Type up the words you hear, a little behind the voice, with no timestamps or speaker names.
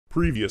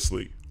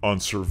Previously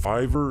on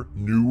Survivor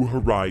New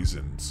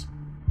Horizons.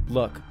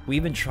 Look,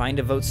 we've been trying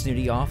to vote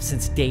Snooty off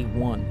since day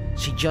one.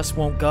 She just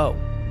won't go.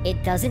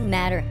 It doesn't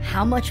matter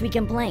how much we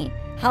complain,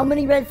 how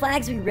many red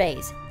flags we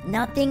raise.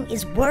 Nothing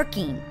is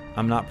working.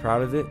 I'm not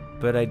proud of it,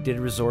 but I did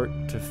resort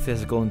to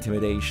physical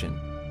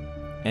intimidation.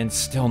 And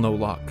still no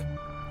luck.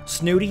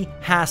 Snooty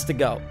has to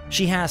go.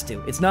 She has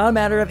to. It's not a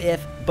matter of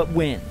if, but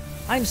when.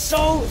 I'm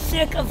so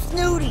sick of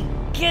Snooty.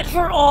 Get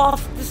her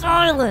off this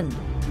island.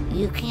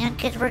 You can't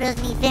get rid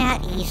of me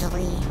that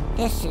easily.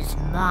 This is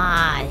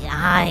my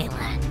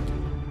island.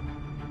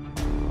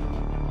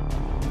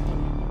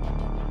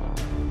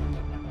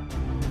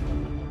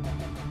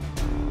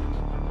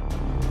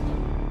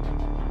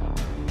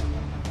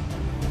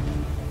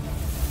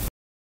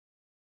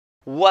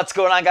 What's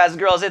going on, guys and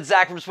girls? It's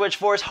Zach from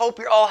SwitchForce. Hope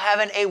you're all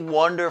having a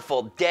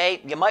wonderful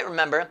day. You might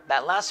remember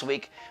that last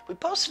week we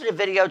posted a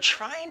video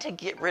trying to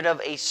get rid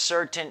of a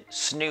certain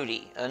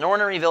Snooty, an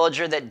ornery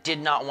villager that did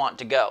not want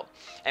to go.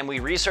 And we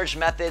researched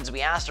methods,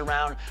 we asked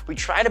around, we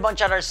tried a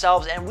bunch out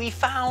ourselves, and we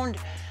found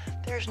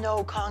there's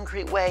no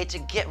concrete way to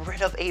get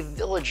rid of a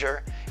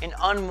villager, an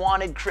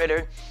unwanted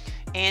critter,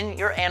 in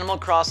your Animal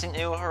Crossing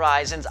New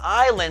Horizons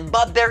island.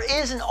 But there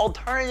is an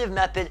alternative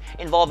method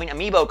involving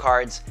amiibo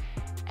cards,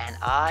 and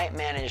I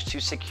managed to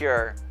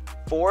secure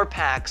 4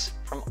 packs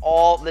from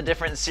all the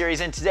different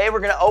series. And today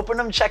we're gonna open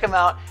them, check them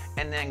out,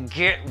 and then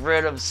get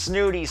rid of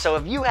Snooty. So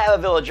if you have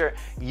a villager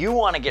you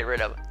wanna get rid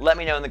of, let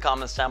me know in the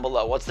comments down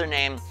below. What's their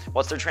name?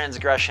 What's their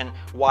transgression?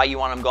 Why you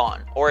want them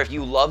gone? Or if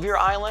you love your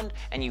island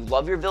and you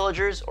love your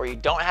villagers, or you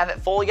don't have it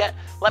full yet,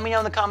 let me know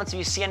in the comments if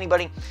you see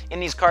anybody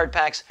in these card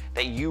packs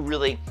that you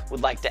really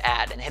would like to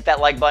add. And hit that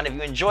like button if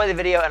you enjoy the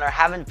video and are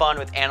having fun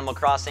with Animal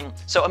Crossing.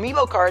 So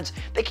amiibo cards,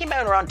 they came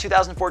out around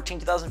 2014,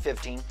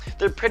 2015.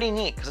 They're pretty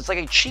neat because it's like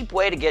a cheap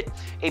way to get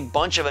a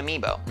bunch of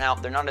amiibo. Now,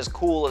 they're not as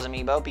cool as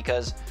amiibo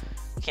because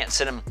you can't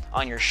sit them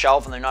on your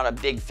shelf, and they're not a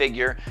big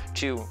figure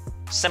to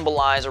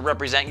symbolize or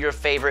represent your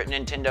favorite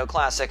Nintendo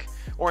classic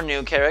or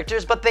new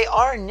characters, but they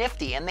are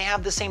nifty and they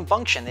have the same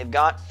function. They've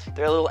got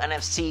their little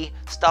NFC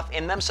stuff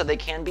in them so they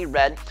can be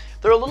read.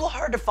 They're a little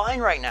hard to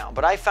find right now,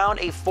 but I found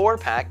a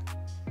 4-pack,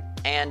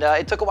 and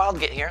it took a while to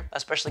get here,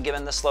 especially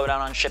given the slowdown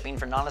on shipping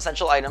for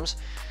non-essential items.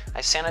 I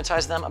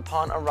sanitized them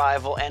upon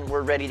arrival and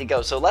we're ready to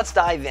go. So let's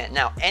dive in.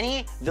 Now,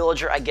 any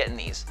villager I get in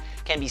these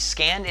can be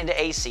scanned into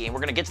AC, and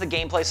we're gonna get to the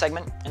gameplay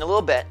segment in a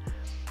little bit,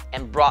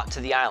 and brought to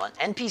the island.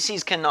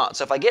 NPCs cannot.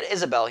 So if I get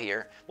Isabelle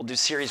here, we'll do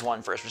series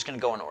 1 first. We're just gonna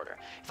go in order.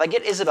 If I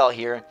get Isabelle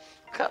here,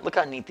 look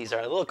how neat these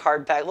are. Little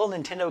card pack, little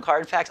Nintendo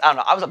card packs. I don't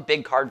know, I was a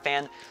big card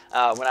fan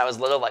when I was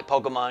little, like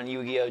Pokemon,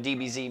 Yu-Gi-Oh,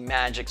 DBZ,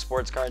 Magic,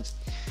 sports cards.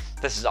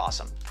 This is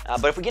awesome.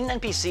 But if we get an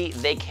NPC,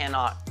 they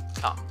cannot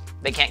come.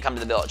 They can't come to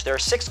the village. There are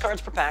 6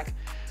 cards per pack,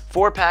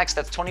 4 packs,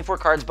 that's 24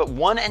 cards, but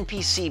 1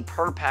 NPC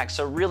per pack.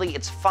 So really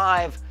it's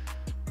 5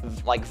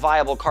 like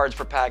viable cards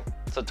per pack,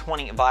 so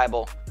 20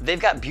 viable. They've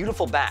got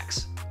beautiful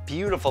backs,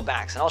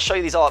 and I'll show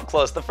you these all up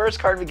close. The first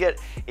card we get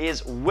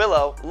is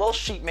Willow, little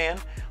sheep man,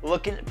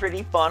 looking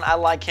pretty fun. I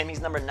like him, he's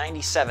number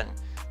 97.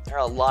 There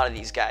are a lot of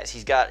these guys.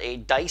 He's got a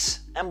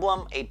dice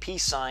emblem, a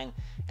peace sign,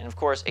 and of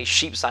course a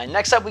sheep sign.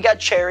 Next up we got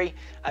Cherry.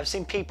 I've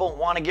seen people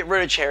want to get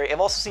rid of Cherry.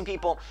 I've also seen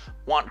people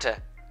want to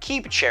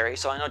keep Cherry,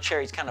 so I know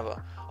Cherry's kind of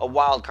a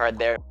wild card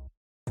there.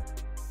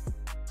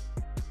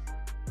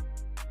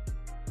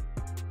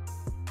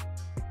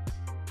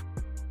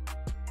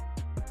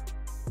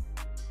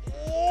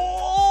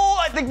 Oh,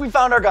 I think we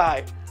found our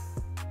guy.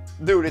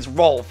 Dude, it's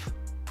Rolf.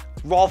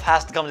 Rolf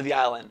has to come to the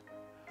island.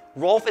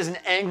 Rolf is an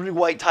angry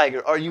white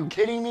tiger. Are you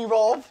kidding me,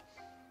 Rolf?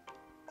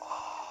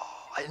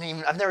 Oh,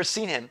 I've never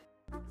seen him.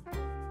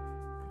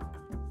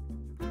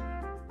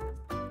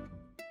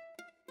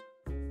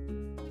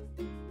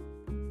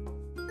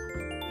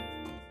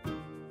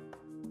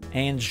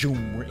 And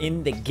zoom, we're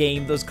in the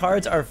game. Those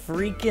cards are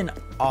freaking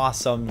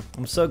awesome.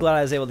 I'm so glad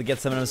I was able to get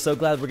some, and I'm so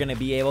glad we're gonna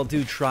be able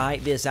to try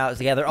this out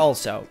together.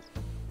 Also,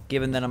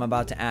 given that I'm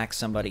about to axe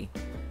somebody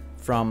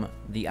from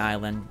the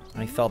island,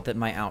 I felt that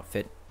my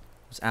outfit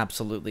was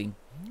absolutely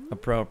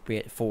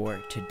appropriate for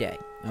today.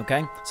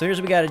 Okay, so here's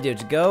what we gotta do.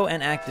 To go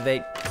and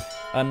activate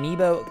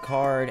amiibo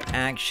card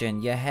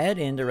action, you head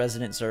into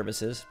resident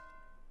services.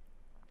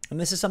 And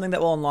this is something that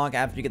will unlock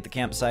after you get the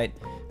campsite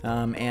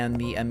and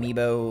the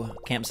amiibo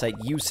campsite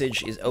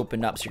usage is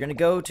opened up. So you're going to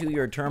go to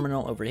your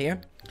terminal over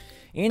here,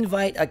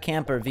 invite a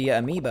camper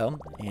via amiibo,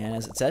 and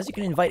as it says, you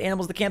can invite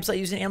animals to the campsite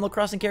using Animal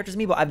Crossing characters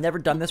amiibo. I've never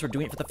done this. We're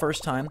doing it for the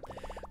first time.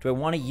 Do I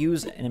want to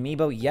use an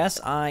amiibo?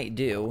 Yes, I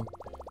do.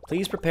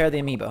 Please prepare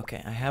the amiibo.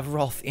 Okay, I have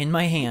Rolf in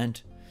my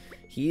hand.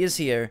 He is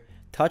here.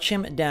 Touch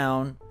him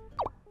down.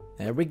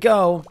 There we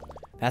go.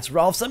 That's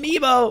Rolf's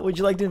amiibo. Would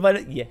you like to invite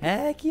it? Yeah,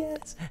 heck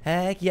yes.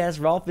 Heck yes.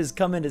 Rolf is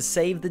coming to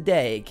save the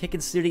day. Kicking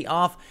Snooty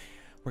off.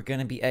 We're going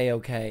to be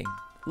A-okay.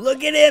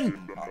 Look at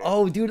him.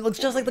 Oh, dude, it looks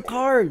just like the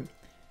card.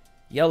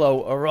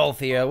 Yellow, Rolf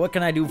here. What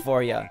can I do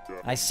for you?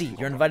 I see.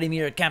 You're inviting me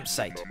to your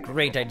campsite.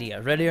 Great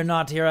idea. Ready or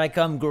not, here I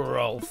come,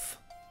 Rolf.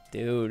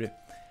 Dude,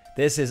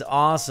 this is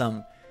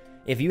awesome.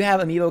 If you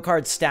have amiibo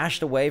cards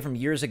stashed away from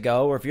years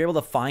ago, or if you're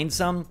able to find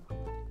some,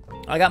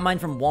 I got mine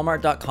from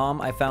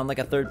Walmart.com. I found like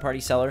a third-party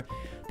seller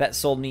that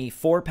sold me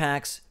 4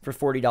 packs for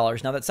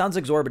 $40. Now that sounds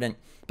exorbitant,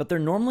 but they're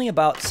normally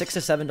about $6 to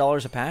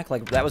 $7 a pack.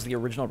 Like that was the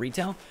original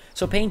retail.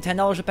 So paying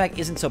 $10 a pack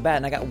isn't so bad.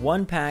 And I got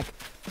 1 pack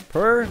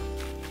per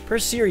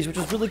series, which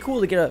was really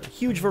cool to get a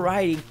huge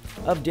variety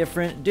of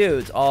different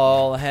dudes.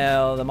 All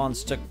hail the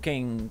Monster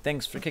King.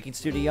 Thanks for kicking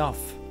Snooty off.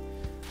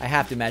 I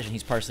have to imagine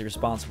he's partially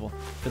responsible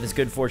for this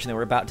good fortune that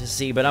we're about to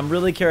see, but I'm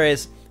really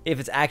curious if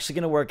it's actually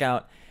going to work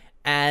out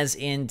as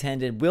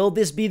intended. Will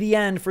this be the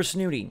end for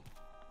Snooty?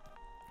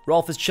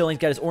 Rolf is chilling.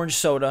 He's got his orange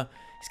soda.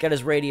 He's got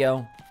his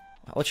radio.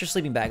 What's your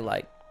sleeping bag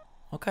like?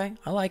 Okay,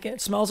 I like it.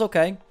 It smells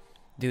okay.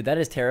 Dude, that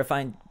is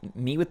terrifying.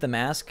 Me with the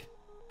mask.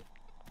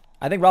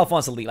 I think Ralph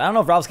wants to leave. I don't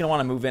know if Ralph's going to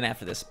want to move in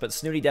after this, but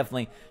Snooty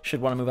definitely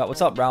should want to move out.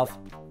 What's up, Ralph?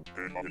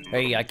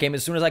 Hey, I came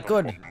as soon as I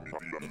could.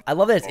 I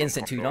love that it's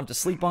instant, too. You don't have to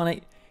sleep on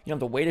it. You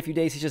don't have to wait a few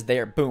days. He's just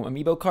there. Boom.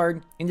 Amiibo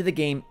card. Into the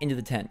game. Into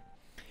the tent.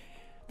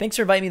 Thanks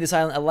for inviting me to this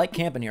island. I like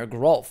camping here.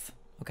 Grolf.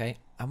 Okay.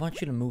 I want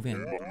you to move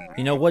in.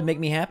 You know what would make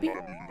me happy?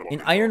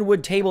 An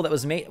ironwood table that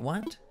was made...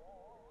 What?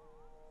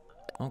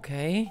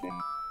 Okay.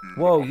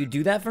 Whoa, you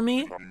do that for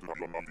me?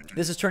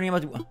 This is turning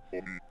out to...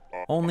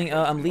 Only,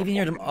 I'm leaving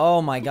here to...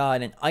 Oh my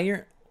god. An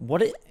iron...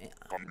 What it...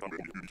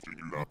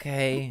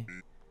 Okay.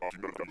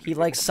 He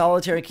likes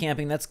solitary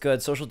camping. That's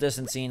good. Social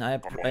distancing.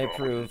 I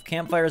approve.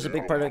 Campfire is a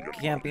big part of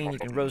camping. You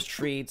can roast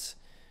treats.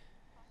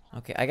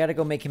 Okay, I gotta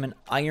go make him an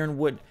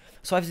ironwood.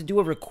 So I have to do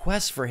a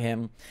request for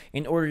him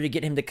in order to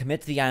get him to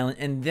commit to the island.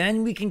 And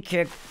then we can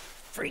kick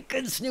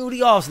freaking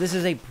Snooty off. So this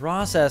is a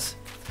process,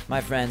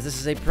 my friends. This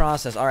is a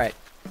process. All right.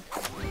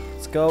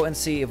 Let's go and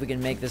see if we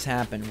can make this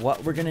happen.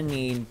 What we're gonna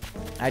need.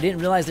 I didn't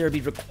realize there would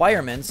be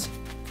requirements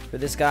for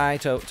this guy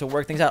to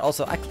work things out.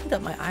 Also, I cleaned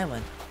up my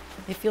island.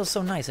 It feels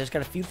so nice. I just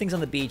got a few things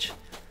on the beach,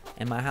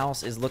 and my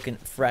house is looking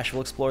fresh.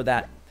 We'll explore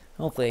that,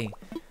 hopefully,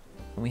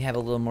 when we have a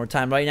little more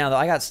time. Right now, though,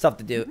 I got stuff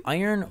to do.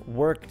 Iron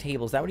work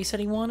table. Is that what he said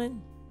he wanted?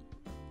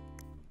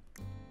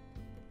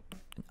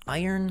 An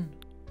iron...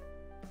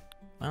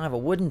 I don't have a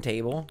wooden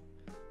table.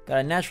 Got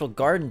a natural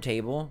garden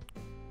table.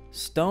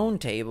 Stone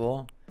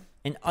table.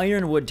 An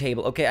ironwood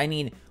table. Okay, I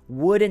need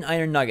wood and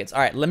iron nuggets.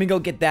 All right, let me go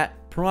get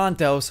that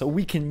pronto so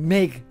we can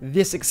make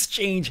this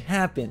exchange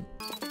happen.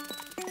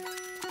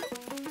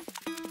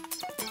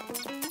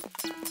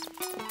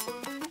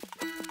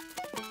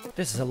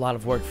 This is a lot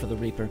of work for the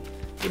Reaper.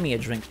 Give me a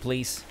drink,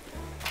 please.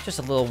 Just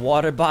a little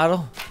water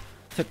bottle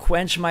to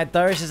quench my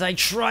thirst as I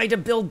try to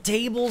build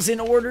tables in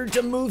order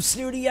to move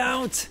Snooty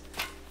out.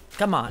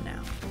 Come on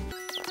now.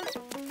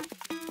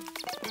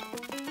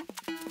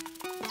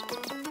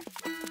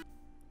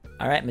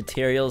 Alright,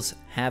 materials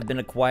have been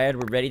acquired.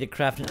 We're ready to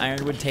craft an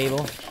ironwood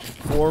table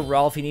for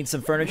Rolf. He needs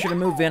some furniture to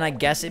move in. I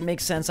guess it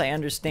makes sense. I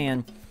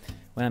understand.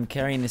 When I'm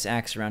carrying this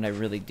axe around, I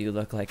really do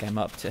look like I'm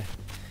up to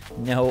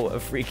no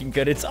freaking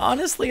good. It's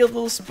honestly a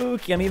little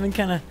spooky. I'm even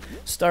kind of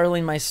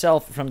startling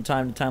myself from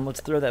time to time.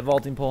 Let's throw that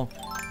vaulting pole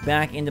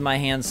back into my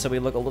hands so we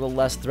look a little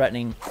less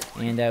threatening.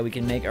 And we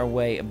can make our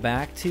way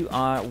back to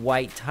our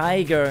white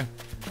tiger,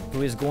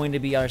 who is going to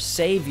be our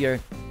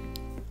savior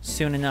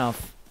soon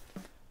enough.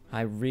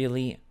 I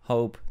really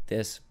hope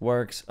this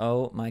works.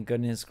 Oh my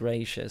goodness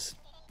gracious.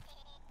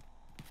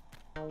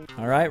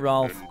 Alright,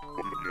 Rolf.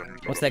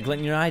 What's that glint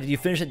in your eye? Did you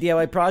finish that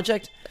DIY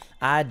project?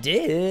 I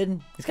did.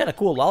 He's got a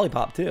cool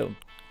lollipop, too.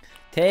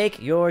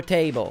 Take your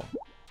table.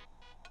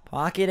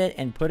 Pocket it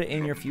and put it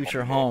in your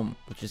future home,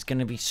 which is going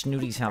to be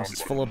Snooty's house.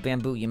 It's full of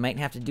bamboo. You might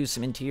have to do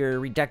some interior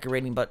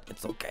redecorating, but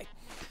it's okay.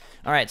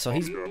 All right, so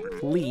he's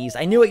pleased.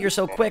 I knew it. You're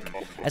so quick.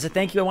 As a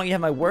thank you, I want you to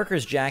have my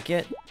worker's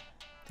jacket.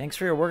 Thanks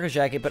for your worker's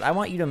jacket, but I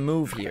want you to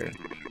move here.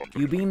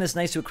 You being this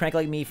nice to a crank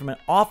like me from an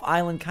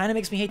off-island kind of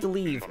makes me hate to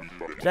leave.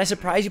 Did I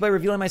surprise you by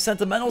revealing my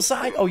sentimental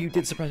side? Oh, you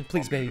did surprise me.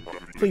 Please, baby.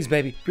 Please,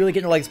 baby. Really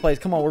getting to like this place.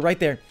 Come on, we're right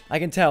there. I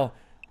can tell.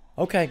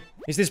 Okay.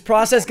 Is this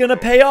process gonna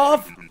pay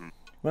off?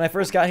 When I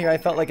first got here, I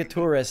felt like a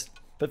tourist.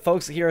 But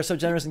folks here are so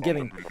generous and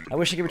giving. I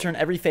wish I could return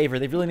every favor.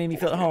 They've really made me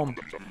feel at home.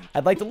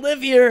 I'd like to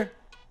live here.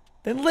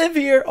 Then live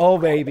here. Oh,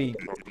 baby.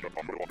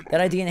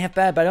 That idea ain't half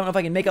bad, but I don't know if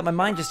I can make up my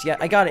mind just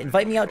yet. I got it.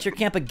 Invite me out to your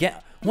camp again.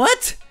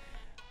 What?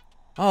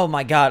 Oh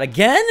my god,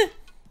 again?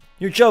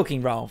 You're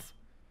joking, Rolf.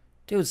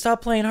 Dude,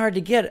 stop playing hard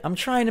to get. I'm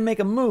trying to make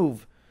a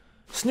move.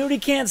 Snooty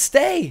can't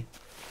stay.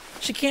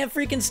 She can't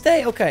freaking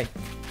stay. Okay.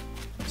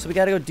 So we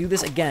gotta go do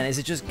this again. Is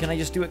it just, can I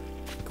just do it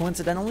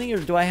coincidentally, or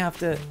do I have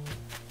to...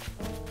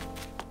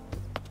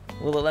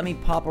 Will it let me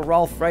pop a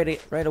Rolf right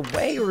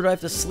away, or do I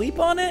have to sleep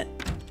on it?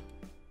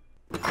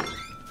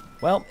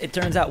 Well, it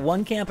turns out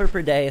one camper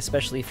per day,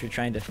 especially if you're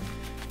trying to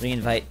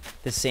reinvite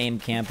the same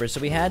camper. So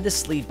we had to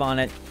sleep on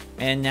it,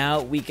 and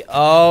now we can...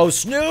 Oh,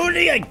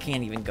 Snooty! I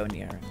can't even go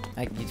near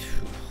it.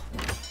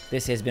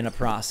 This has been a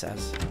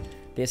process.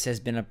 This has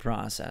been a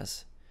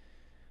process.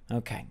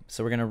 Okay,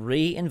 so we're going to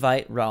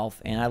re-invite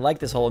Rolf, and I like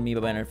this whole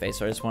amiibo interface,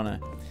 so I just want to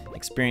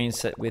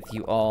experience it with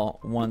you all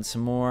once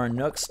more.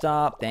 Nook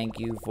Stop, thank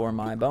you for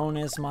my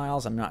bonus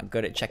miles. I'm not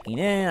good at checking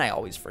in. I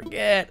always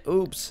forget.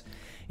 Oops.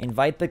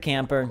 Invite the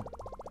camper.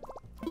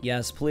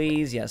 Yes,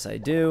 please. Yes, I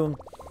do.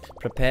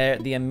 Prepare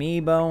the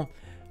amiibo.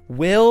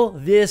 Will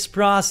this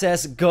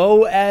process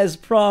go as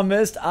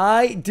promised?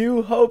 I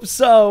do hope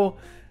so.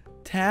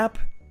 Tap.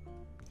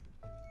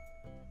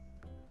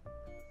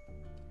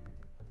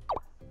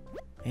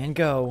 And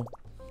go.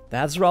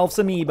 That's Rolf's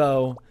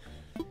amiibo.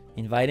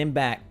 Invite him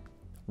back.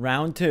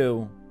 Round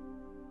 2.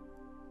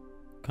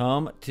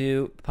 Come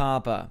to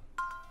Papa.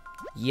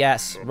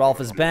 Yes,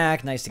 Rolf is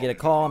back. Nice to get a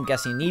call. I'm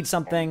guessing he needs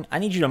something. I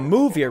need you to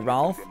move here,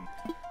 Rolf.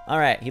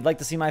 Alright, he'd like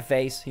to see my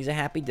face. He's a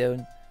happy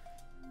dude.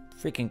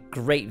 Freaking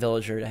great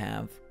villager to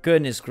have.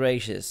 Goodness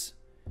gracious.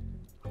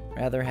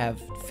 Rather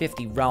have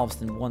 50 Ralphs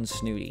than one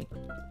Snooty.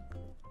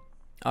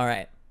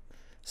 Alright.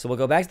 So we'll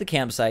go back to the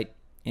campsite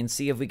and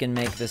see if we can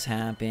make this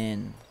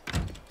happen.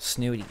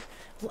 Snooty.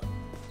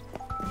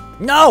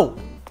 No!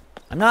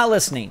 I'm not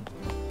listening.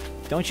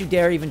 Don't you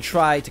dare even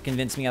try to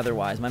convince me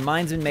otherwise. My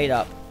mind's been made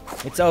up.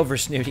 It's over,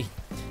 Snooty.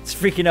 It's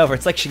freaking over.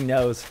 It's like she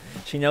knows.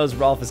 She knows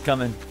Rolf is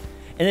coming.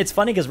 And it's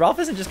funny because Rolf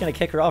isn't just going to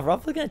kick her off.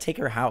 Rolf is going to take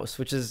her house,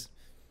 which is...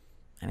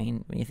 I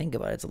mean, when you think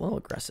about it, it's a little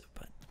aggressive,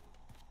 but...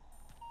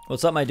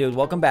 What's up, my dude?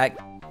 Welcome back.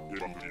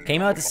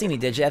 Came out to see me,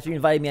 did you? After you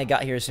invited me, I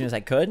got here as soon as I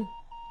could.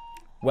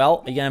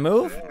 Well, are you gonna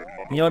move?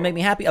 You know what would make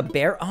me happy? A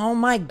bear? Oh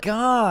my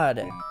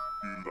god!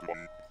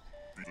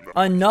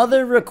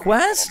 Another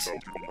request?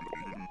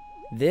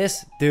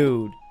 This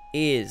dude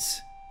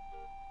is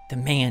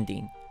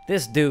demanding.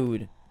 This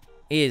dude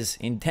is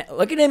intent.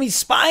 Look at him, he's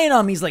spying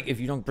on me. He's like, if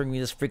you don't bring me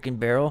this freaking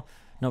barrel,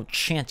 no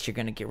chance you're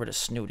gonna get rid of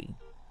Snooty.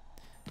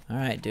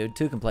 Alright, dude,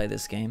 2 can play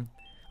this game.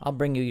 I'll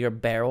bring you your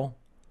barrel.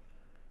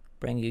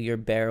 Bring you your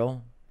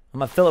barrel. I'm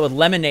gonna fill it with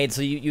lemonade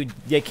so you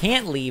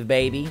can't leave,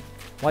 baby.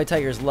 White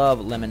tigers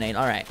love lemonade.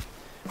 Alright.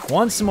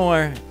 Once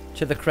more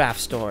to the craft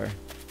store.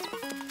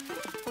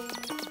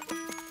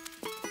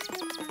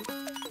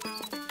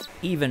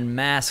 Even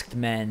masked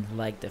men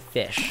like to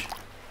fish.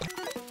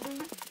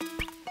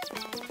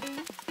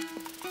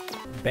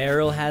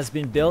 Barrel has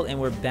been built and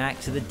we're back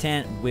to the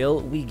tent. Will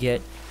we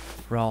get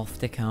Rolf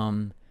to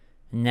come?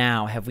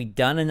 Now, have we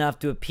done enough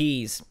to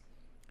appease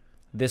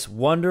this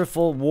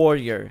wonderful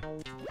warrior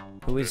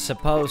who is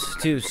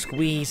supposed to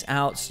squeeze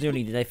out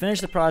Snooty? Did I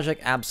finish the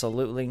project?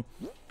 Absolutely.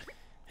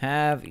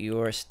 Have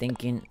your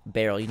stinking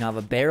barrel. You now have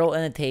a barrel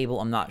and a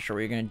table. I'm not sure what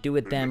you're going to do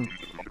with them,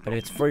 but if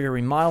it's for your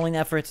remodeling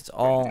efforts, it's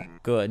all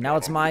good. Now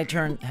it's my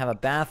turn. Have a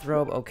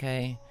bathrobe.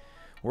 Okay.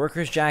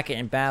 Worker's jacket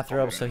and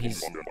bathrobe, so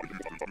he's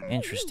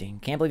interesting.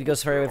 Can't believe he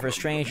goes so far away for a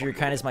stranger. Your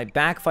kindness might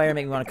backfire,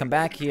 make me want to come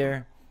back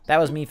here. That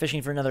was me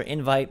fishing for another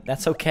invite.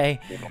 That's okay.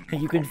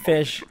 You can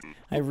fish.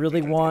 I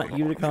really want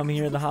you to come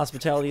here. The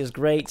hospitality is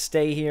great.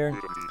 Stay here.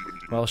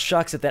 Well,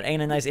 shucks, if that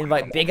ain't a nice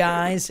invite. Big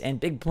eyes and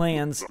big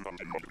plans.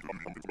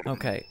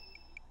 Okay.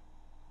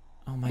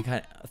 Oh my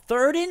god. A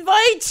 3rd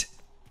invite?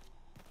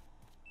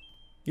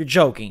 You're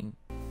joking.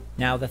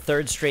 Now, the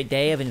 3rd straight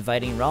day of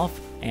inviting Rolf,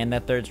 and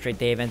the 3rd straight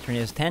day of entering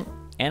his tent,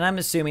 and I'm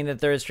assuming the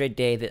 3rd straight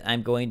day that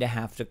I'm going to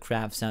have to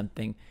craft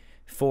something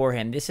for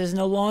him. This is an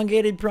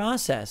elongated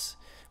process.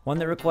 One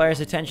that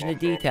requires attention to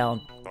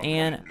detail,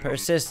 and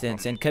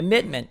persistence, and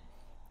commitment,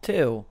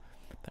 too.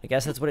 But I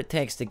guess that's what it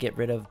takes to get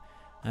rid of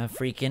a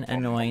freaking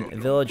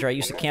annoying villager. I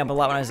used to camp a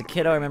lot when I was a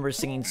kid. I remember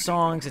singing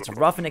songs. It's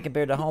roughing it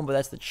compared to home, but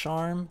that's the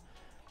charm.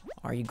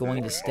 Are you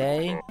going to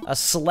stay? A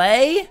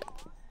sleigh?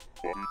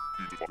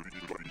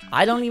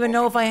 I don't even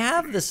know if I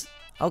have this.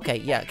 Okay,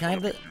 yeah, can I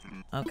have the...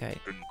 Okay.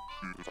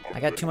 I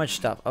got too much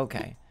stuff.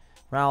 Okay.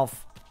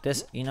 Ralph,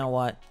 this... You know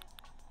what?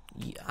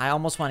 I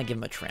almost want to give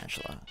him a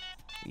tarantula.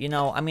 You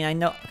know, I mean, I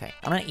know... Okay,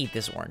 I'm gonna eat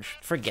this orange.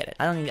 Forget it.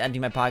 I don't need to empty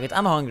my pockets.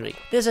 I'm hungry.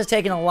 This has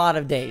taken a lot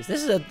of days.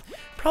 This is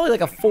probably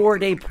like a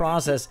 4-day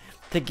process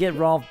to get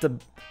Rolf to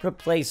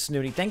replace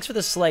Snooty. Thanks for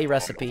the sleigh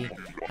recipe.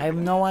 I have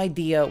no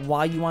idea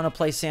why you want to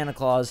play Santa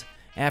Claus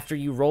after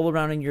you roll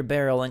around in your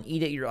barrel and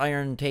eat at your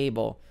iron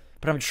table.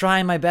 But I'm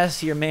trying my best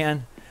here,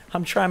 man.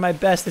 I'm trying my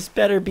best. This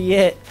better be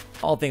it.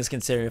 All things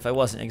considered, if I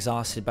wasn't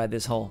exhausted by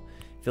this whole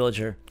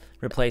villager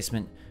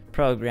replacement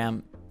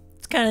program...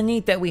 It's kind of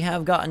neat that we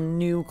have gotten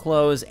new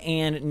clothes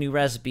and new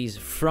recipes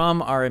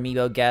from our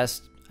amiibo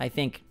guest. I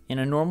think in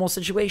a normal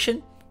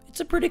situation,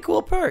 it's a pretty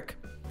cool perk.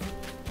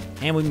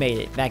 And we made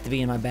it back to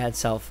being my bad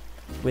self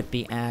with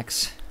the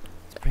axe.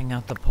 Let's bring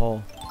out the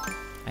pole.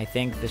 I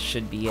think this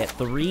should be it.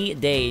 3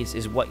 days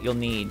is what you'll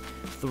need.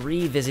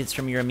 3 visits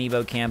from your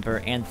amiibo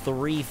camper and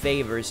 3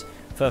 favors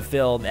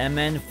fulfilled. And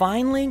then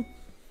finally,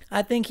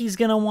 I think he's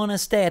going to want to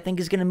stay. I think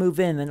he's going to move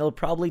in. And it'll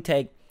probably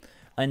take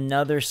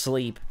another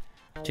sleep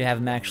to have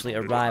him actually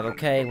arrive.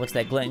 Okay, what's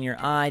that glint in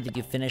your eye? Did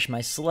you finish my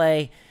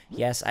sleigh?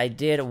 Yes, I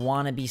did.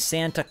 Want to be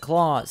Santa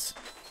Claus.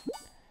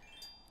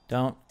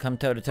 Don't come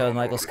toe-to-toe with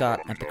Michael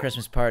Scott at the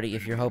Christmas party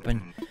if you're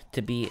hoping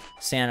to be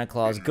Santa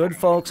Claus. Good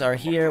folks are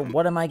here.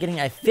 What am I getting?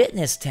 A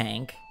fitness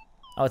tank.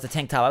 Oh, it's a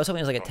tank top. I was hoping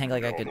it was like a tank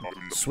like I could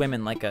swim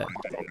in like a,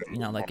 you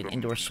know, like an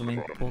indoor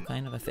swimming pool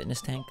kind of a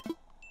fitness tank.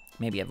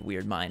 Maybe I have a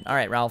weird mind. All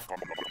right, Ralph.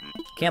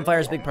 Campfire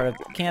is a big part of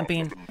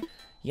camping.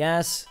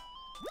 Yes,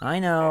 I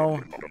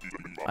know.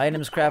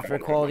 Items craft for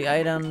quality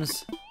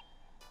items.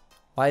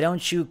 Why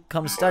don't you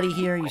come study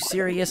here? You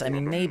serious? I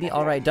mean, maybe.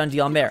 All right, done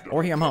deal. I'm there.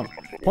 Or here, I'm home.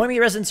 Point me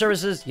at resident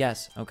services.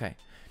 Yes. Okay.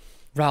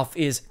 Ralph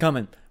is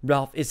coming.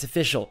 Ralph is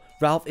official.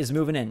 Ralph is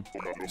moving in.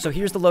 So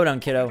here's the lowdown,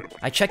 kiddo.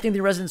 I checked in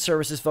the resident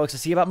services, folks, to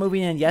see about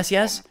moving in. Yes,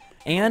 yes.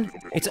 And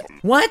it's...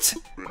 What?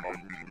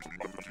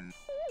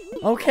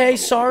 Okay,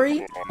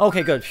 sorry.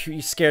 Okay, good. Phew,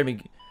 you scared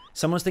me.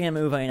 Someone's thinking I'm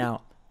moving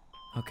out.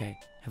 Okay.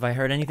 Have I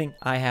heard anything?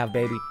 I have,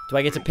 baby. Do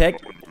I get to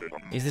pick?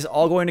 Is this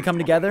all going to come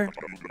together?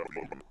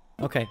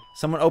 Okay.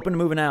 Someone open to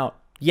moving out.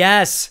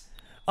 Yes!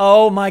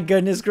 Oh my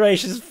goodness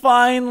gracious.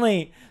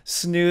 Finally!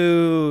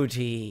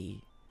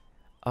 Snooty.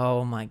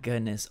 Oh my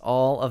goodness.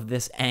 All of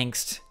this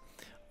angst.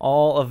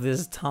 All of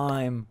this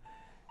time.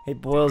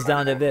 It boils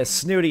down to this.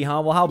 Snooty,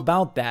 huh? Well, how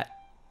about that?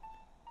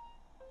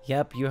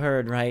 Yep, you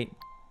heard, right?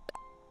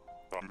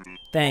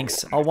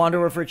 Thanks. I'll wander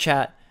over for a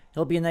chat.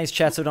 It'll be a nice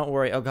chat, so don't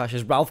worry. Oh gosh,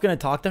 is Ralph gonna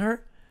talk to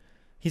her?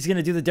 He's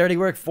gonna do the dirty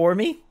work for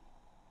me?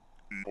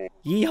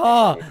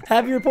 Yeehaw!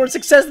 Happy report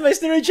success in my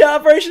Snooty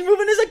chat operation.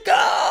 Moving is a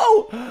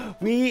go!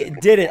 We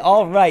did it.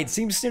 Alright.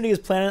 Seems Snooty is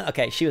planning.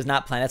 Okay, she was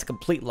not planning. That's a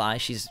complete lie.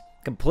 She's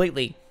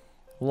completely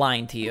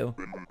lying to you.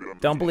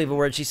 Don't believe a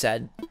word she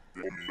said.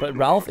 But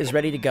Ralph is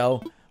ready to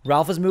go.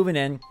 Ralph is moving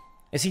in.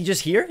 Is he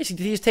just here? Did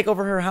he just take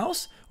over her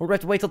house? Or do we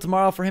have to wait till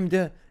tomorrow for him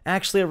to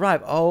actually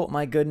arrive? Oh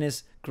my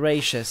goodness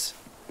gracious.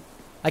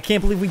 I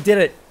can't believe we did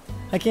it.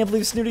 I can't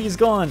believe Snooty is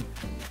gone.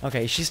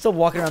 Okay, she's still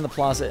walking around the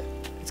plaza.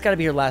 It's got to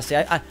be her last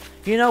day.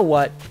 You know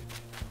what?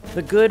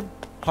 The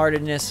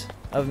good-heartedness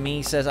of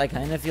me says I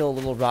kind of feel a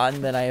little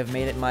rotten that I have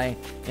made it my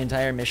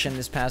entire mission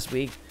this past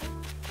week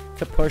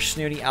to push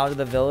Snooty out of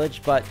the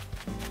village, but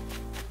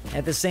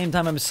at the same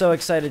time, I'm so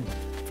excited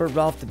for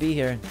Ralph to be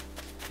here.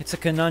 It's a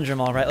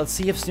conundrum, all right. Let's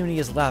see if Snooty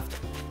is left.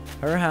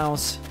 Her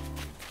house.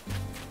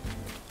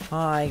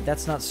 Hi,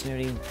 that's not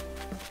Snooty.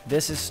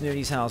 This is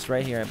Snooty's house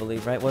right here, I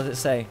believe, right? What does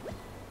it say?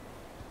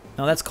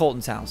 No, that's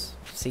Colton's house.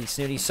 See,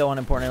 Snooty's so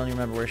unimportant, I don't even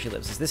remember where she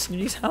lives. Is this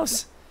Snooty's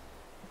house?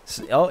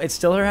 Oh, it's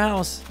still her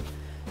house.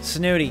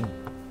 Snooty.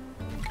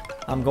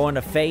 I'm going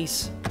to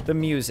face the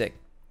music.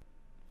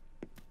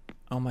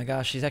 Oh my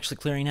gosh, she's actually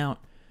clearing out.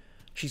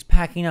 She's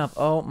packing up.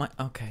 Oh my,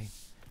 okay.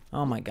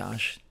 Oh my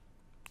gosh.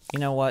 You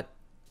know what?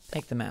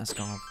 Take the mask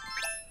off.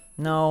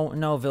 No,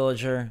 no,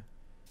 villager.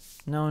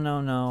 No, no,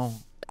 no.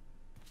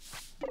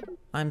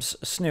 I'm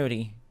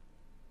Snooty.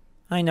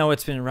 I know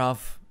it's been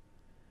rough.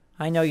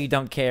 I know you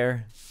don't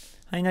care.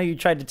 I know you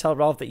tried to tell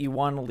Ralph that you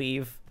want to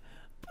leave.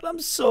 But I'm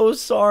so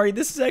sorry.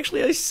 This is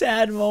actually a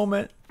sad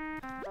moment.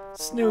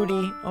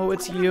 Snooty. Oh,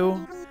 it's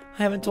you.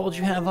 I haven't told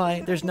you, have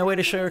I? There's no way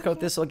to sugarcoat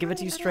this, so I'll give it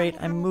to you straight.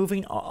 I'm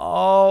moving.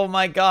 Oh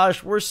my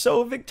gosh. We're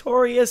so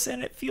victorious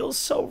and it feels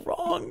so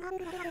wrong.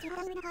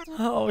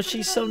 Oh,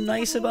 she's so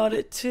nice about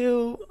it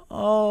too.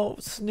 Oh,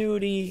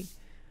 Snooty.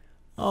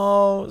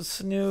 Oh,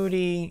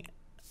 Snooty.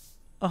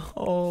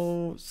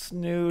 Oh,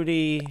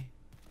 Snooty.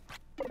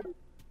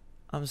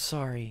 I'm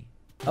sorry.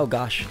 Oh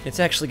gosh, it's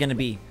actually going to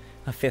be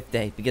a 5th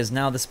day because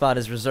now the spot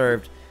is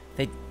reserved.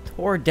 They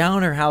tore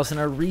down her house and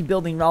are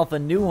rebuilding Ralph a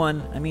new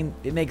one. I mean,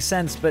 it makes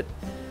sense, but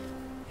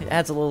it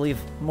adds a little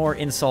more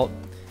insult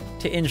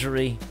to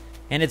injury.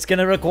 And it's going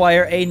to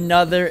require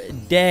another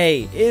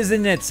day,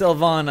 isn't it,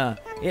 Sylvana?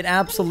 It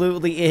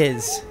absolutely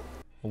is.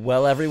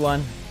 Well,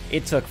 everyone,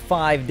 it took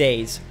 5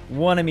 days,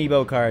 1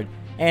 amiibo card,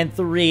 and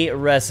 3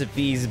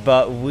 recipes,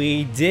 but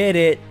we did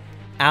it.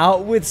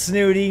 Out with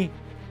Snooty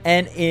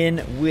and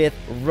in with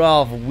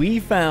Ralph. We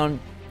found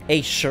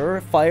a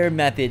surefire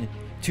method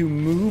to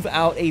move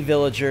out a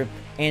villager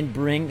and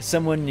bring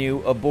someone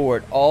new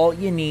aboard. All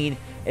you need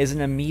is an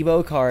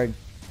amiibo card.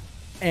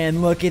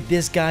 And look at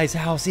this guy's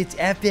house. It's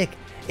epic.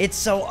 It's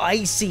so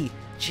icy,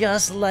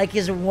 just like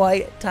his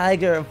white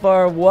tiger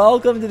fur.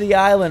 Welcome to the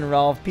island,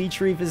 Ralph. Peach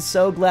Reef is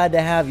so glad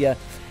to have you.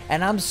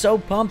 And I'm so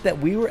pumped that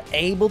we were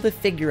able to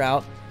figure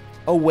out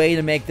a way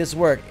to make this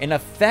work. An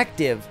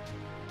effective,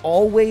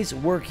 always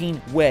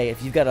working way.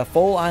 If you've got a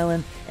full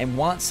island and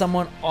want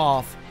someone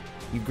off,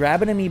 you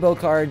grab an amiibo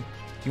card,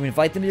 you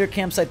invite them to your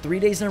campsite 3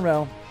 days in a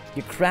row,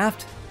 you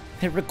craft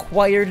the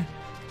required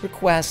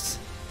requests,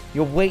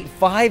 you'll wait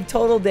 5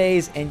 total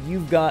days, and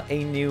you've got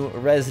a new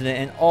resident,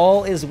 and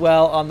all is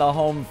well on the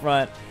home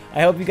front.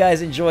 I hope you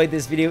guys enjoyed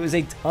this video. It was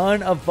a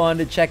ton of fun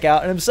to check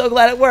out, and I'm so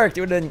glad it worked.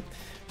 It would have been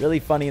really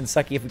funny and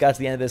sucky if we got to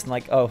the end of this and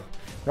like, oh,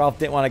 Ralph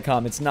didn't want to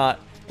come. It's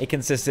not a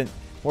consistent,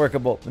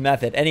 workable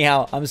method.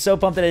 Anyhow, I'm so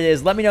pumped that it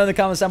is. Let me know in the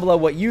comments down below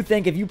what you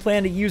think, if you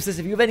plan to use this,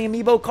 if you have any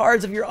amiibo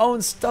cards of your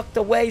own tucked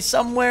away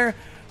somewhere,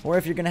 or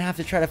if you're going to have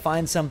to try to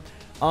find some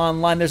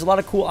online. There's a lot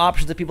of cool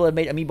options that people have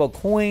made amiibo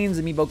coins,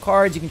 amiibo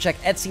cards. You can check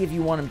Etsy if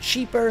you want them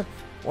cheaper,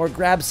 or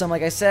grab some,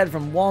 like I said,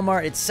 from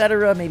Walmart,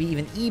 etc., maybe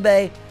even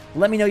eBay.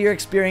 Let me know your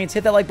experience.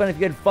 Hit that like button if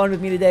you had fun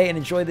with me today and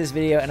enjoyed this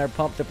video and are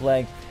pumped to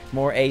play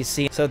more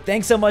AC. So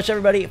thanks so much,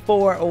 everybody,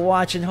 for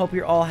watching. Hope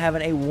you're all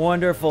having a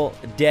wonderful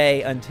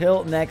day.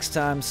 Until next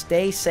time,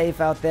 stay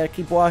safe out there.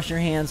 Keep washing your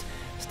hands,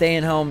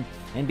 staying home,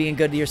 and being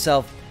good to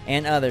yourself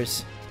and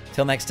others.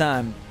 Till next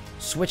time,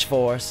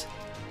 SwitchForce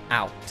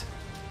out.